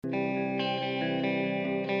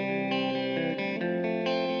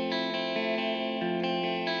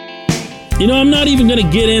I'm not even going to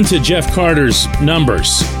get into Jeff Carter's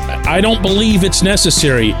numbers. I don't believe it's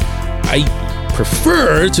necessary. I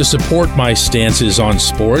prefer to support my stances on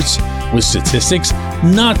sports with statistics.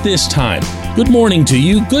 Not this time. Good morning to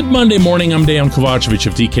you. Good Monday morning. I'm Dejan Kovacevic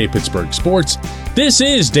of DK Pittsburgh Sports. This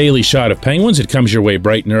is Daily Shot of Penguins. It comes your way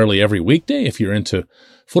bright and early every weekday. If you're into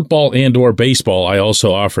football and or baseball, I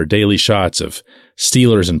also offer daily shots of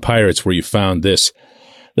Steelers and Pirates where you found this.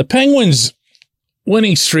 The Penguins'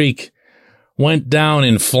 winning streak went down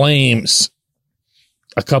in flames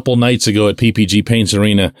a couple nights ago at PPG Paints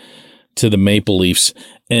Arena to the Maple Leafs.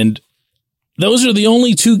 And those are the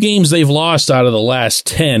only 2 games they've lost out of the last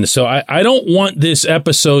 10. So I don't want this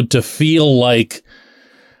episode to feel like,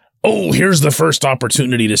 oh, here's the first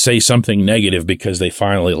opportunity to say something negative because they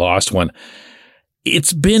finally lost one.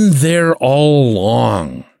 It's been there all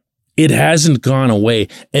along. It hasn't gone away.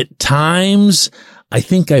 At times, I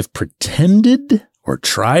think I've pretended or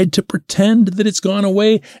tried to pretend that it's gone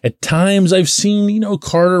away. At times I've seen,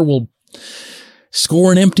 Carter will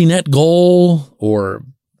score an empty net goal or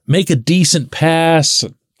make a decent pass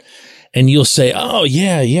and you'll say, oh,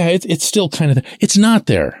 yeah, it's still kind of there. It's not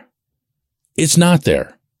there. It's not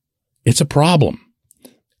there. It's a problem.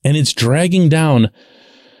 And it's dragging down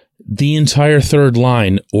the entire third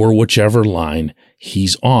line or whichever line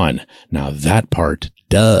he's on. Now, that part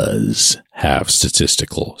does have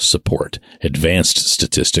statistical support, advanced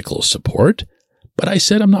statistical support, but I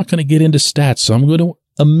said I'm not going to get into stats, so I'm going to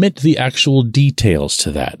omit the actual details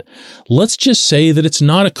to that. Let's just say that it's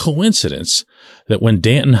not a coincidence that when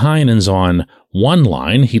Danton Heinen's on one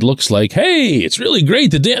line, he looks like, hey, it's really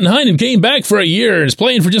great that Danton Heinen came back for a year and is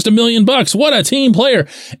playing for just $1 million. What a team player.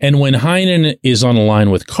 And when Heinen is on a line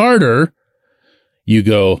with Carter, you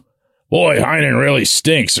go, boy, Heinen really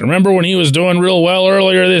stinks. Remember when he was doing real well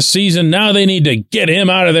earlier this season? Now they need to get him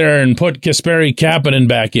out of there and put Kasperi Kapanen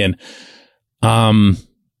back in. No,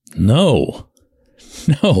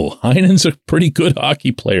 Heinen's a pretty good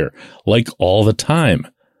hockey player, like all the time.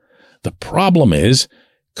 The problem is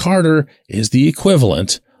Carter is the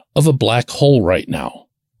equivalent of a black hole right now.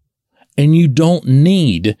 And you don't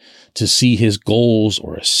need to see his goals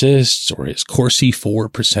or assists or his Corsi for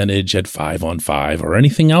percentage at 5-on-5 or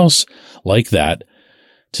anything else like that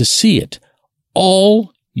to see it.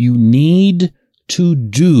 All you need to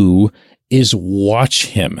do is watch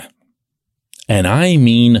him. And I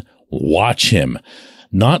mean watch him.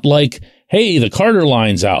 Not like, hey, the Carter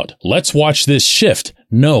line's out. Let's watch this shift.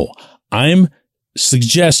 No, I'm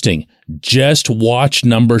suggesting just watch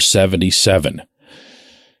number 77.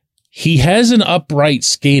 He has an upright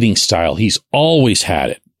skating style. He's always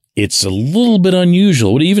had it. It's a little bit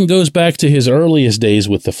unusual. It even goes back to his earliest days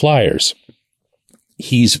with the Flyers.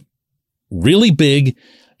 He's really big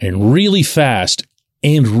and really fast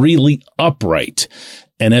and really upright.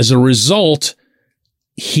 And as a result,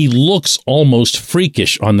 he looks almost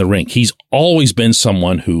freakish on the rink. He's always been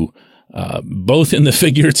someone who, both in the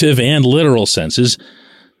figurative and literal senses,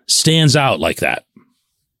 stands out like that.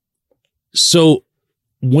 So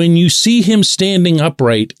when you see him standing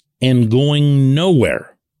upright and going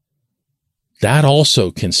nowhere, that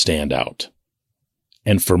also can stand out.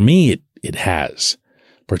 And for me, it has,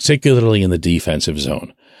 particularly in the defensive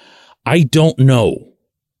zone. I don't know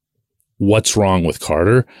what's wrong with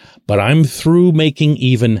Carter, but I'm through making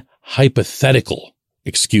even hypothetical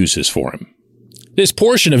excuses for him. This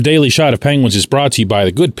portion of Daily Shot of Penguins is brought to you by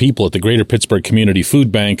the good people at the Greater Pittsburgh Community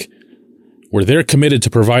Food Bank, where they're committed to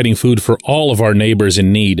providing food for all of our neighbors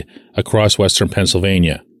in need across Western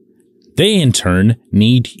Pennsylvania. They, in turn,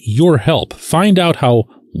 need your help. Find out how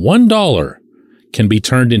 $1 can be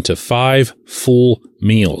turned into 5 full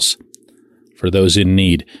meals for those in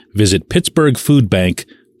need. Visit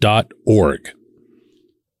pittsburghfoodbank.org.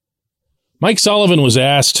 Mike Sullivan was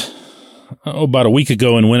asked about a week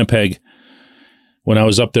ago in Winnipeg when I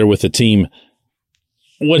was up there with the team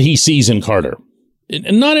what he sees in Carter.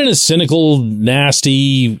 And not in a cynical,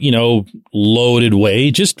 nasty, loaded way.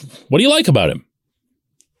 Just what do you like about him?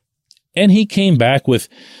 And he came back with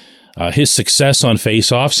his success on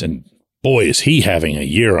faceoffs. And boy, is he having a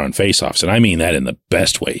year on faceoffs. And I mean that in the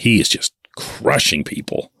best way. He is just crushing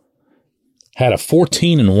people. Had a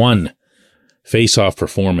 14-1 faceoff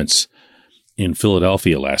performance in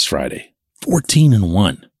Philadelphia last Friday.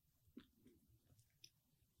 14-1.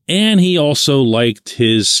 And he also liked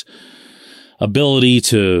his ability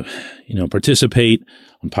to, participate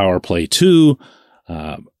on Power Play 2,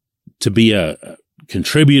 to be a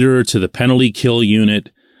contributor to the penalty kill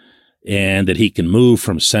unit, and that he can move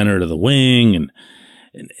from center to the wing.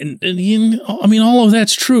 And all of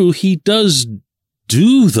that's true. He does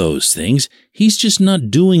do those things. He's just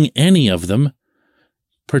not doing any of them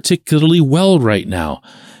particularly well right now.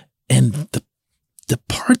 And the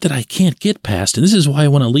part that I can't get past, and this is why I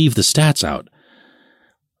want to leave the stats out,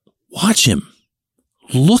 watch him.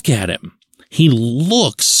 Look at him. He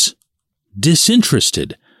looks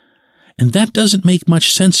disinterested. And that doesn't make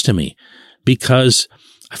much sense to me, because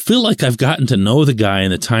I feel like I've gotten to know the guy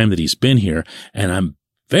in the time that he's been here, and I'm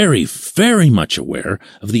very, very much aware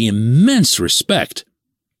of the immense respect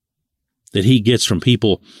that he gets from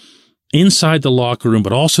people inside the locker room,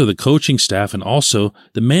 but also the coaching staff and also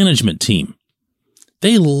the management team.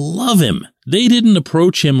 They love him. They didn't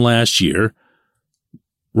approach him last year.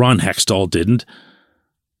 Ron Hextall didn't,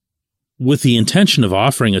 with the intention of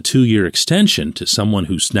offering a 2-year extension to someone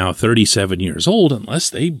who's now 37 years old, unless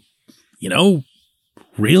they,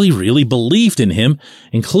 really, really believed in him,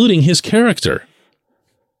 including his character.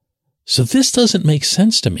 So this doesn't make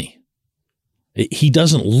sense to me. He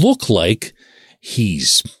doesn't look like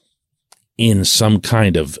he's in some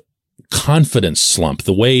kind of confidence slump.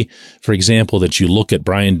 The way, for example, that you look at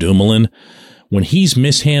Brian Dumoulin, when he's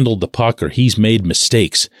mishandled the puck or he's made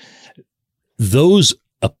mistakes, those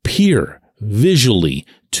appear visually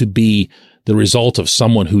to be the result of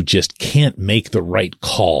someone who just can't make the right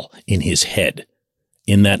call in his head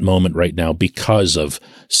in that moment right now because of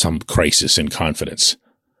some crisis in confidence.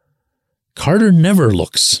 Carter never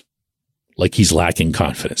looks like he's lacking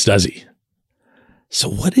confidence, does he? So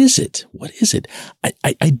what is it? What is it?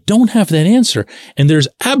 I don't have that answer. And there's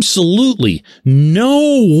absolutely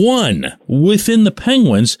no one within the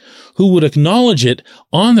Penguins who would acknowledge it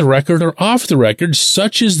on the record or off the record,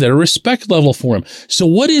 such as their respect level for him. So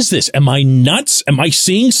what is this? Am I nuts? Am I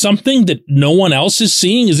seeing something that no one else is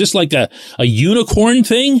seeing? Is this like a unicorn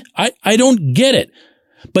thing? I don't get it.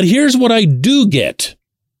 But here's what I do get.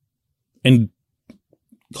 And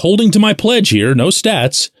holding to my pledge here, no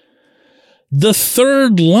stats. The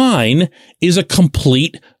third line is a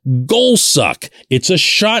complete goal suck. It's a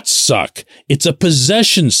shot suck. It's a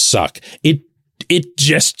possession suck. It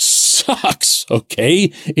just sucks,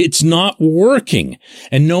 okay? It's not working.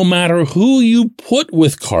 And no matter who you put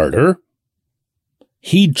with Carter,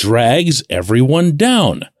 he drags everyone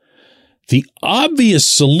down. The obvious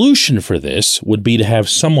solution for this would be to have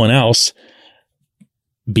someone else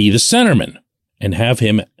be the centerman and have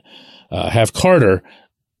Carter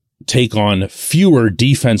take on fewer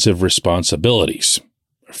defensive responsibilities,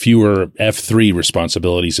 fewer F3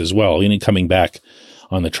 responsibilities as well, coming back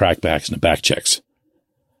on the trackbacks and the back checks.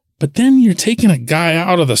 But then you're taking a guy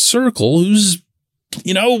out of the circle who's,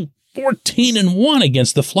 14-1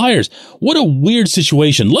 against the Flyers. What a weird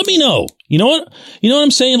situation. Let me know. You know what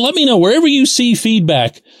I'm saying? Let me know wherever you see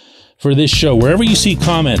feedback for this show, wherever you see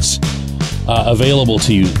comments available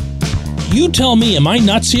to you. You tell me, am I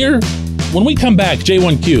nuts here? When we come back,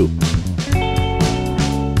 J1Q.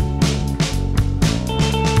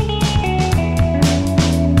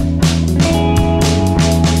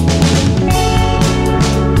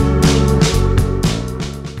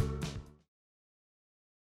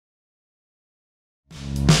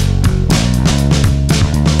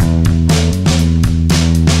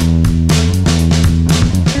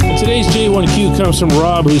 Today's J1Q comes from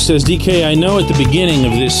Rob, who says, DK, I know at the beginning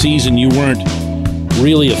of this season you weren't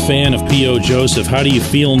really a fan of P.O. Joseph. How do you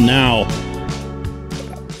feel now?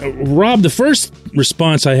 Rob, the first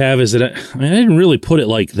response I have is that I didn't really put it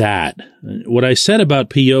like that. What I said about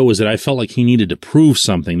P.O. was that I felt like he needed to prove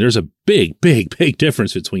something. There's a big, big, big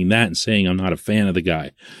difference between that and saying I'm not a fan of the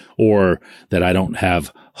guy or that I don't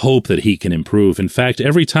have hope that he can improve. In fact,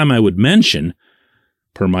 every time I would mention,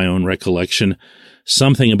 per my own recollection,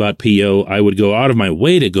 something about P.O., I would go out of my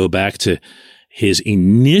way to go back to his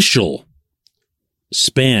initial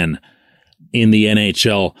span in the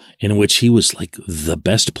NHL, in which he was like the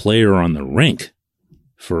best player on the rink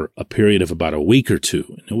for a period of about a week or two.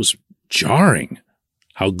 And it was jarring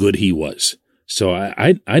how good he was. So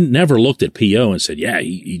I never looked at P.O. and said, yeah,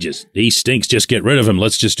 he stinks. Just get rid of him.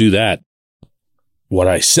 Let's just do that. What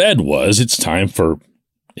I said was it's time for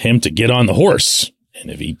him to get on the horse. And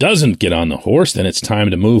if he doesn't get on the horse, then it's time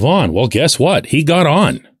to move on. Well, guess what? He got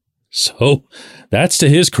on. So that's to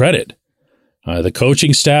his credit. The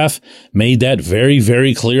coaching staff made that very,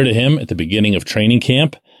 very clear to him at the beginning of training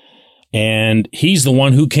camp, and he's the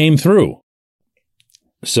one who came through.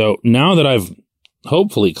 So now that I've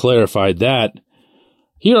hopefully clarified that,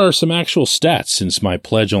 here are some actual stats since my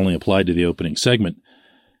pledge only applied to the opening segment.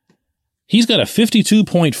 He's got a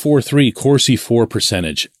 52.43 Corsi IV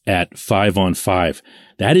percentage at 5-on-5.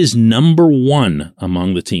 That is number one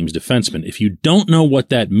among the team's defensemen. If you don't know what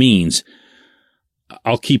that means,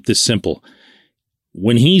 I'll keep this simple.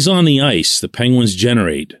 When he's on the ice, the Penguins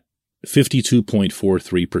generate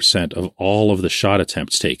 52.43% of all of the shot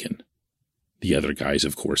attempts taken. The other guys,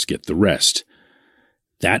 of course, get the rest.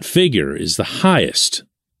 That figure is the highest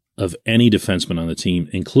of any defenseman on the team,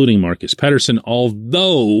 including Marcus Pettersson,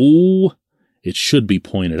 although it should be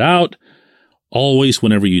pointed out, always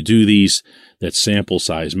whenever you do these, that sample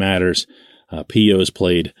size matters. P.O. has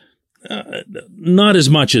played not as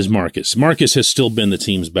much as Marcus. Marcus has still been the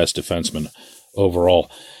team's best defenseman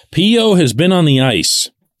overall. P.O. has been on the ice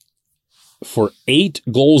for 8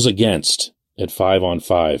 goals against at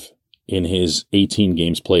 5-on-5 in his 18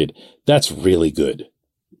 games played. That's really good.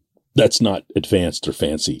 That's not advanced or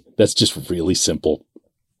fancy. That's just really simple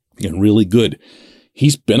and really good.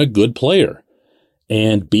 He's been a good player.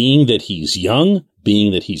 And being that he's young,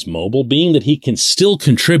 being that he's mobile, being that he can still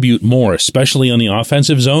contribute more, especially on the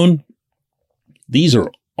offensive zone, these are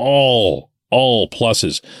all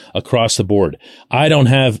pluses across the board. I don't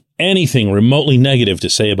have anything remotely negative to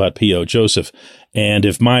say about P.O. Joseph. And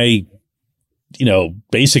if my,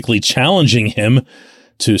 basically challenging him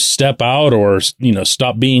to step out or,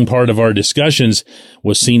 stop being part of our discussions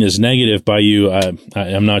was seen as negative by you,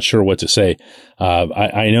 I'm not sure what to say.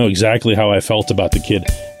 I know exactly how I felt about the kid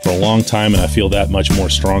for a long time, and I feel that much more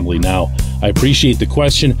strongly now. I appreciate the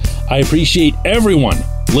question. I appreciate everyone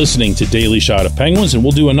listening to Daily Shot of Penguins, and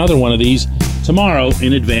we'll do another one of these tomorrow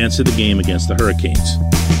in advance of the game against the Hurricanes.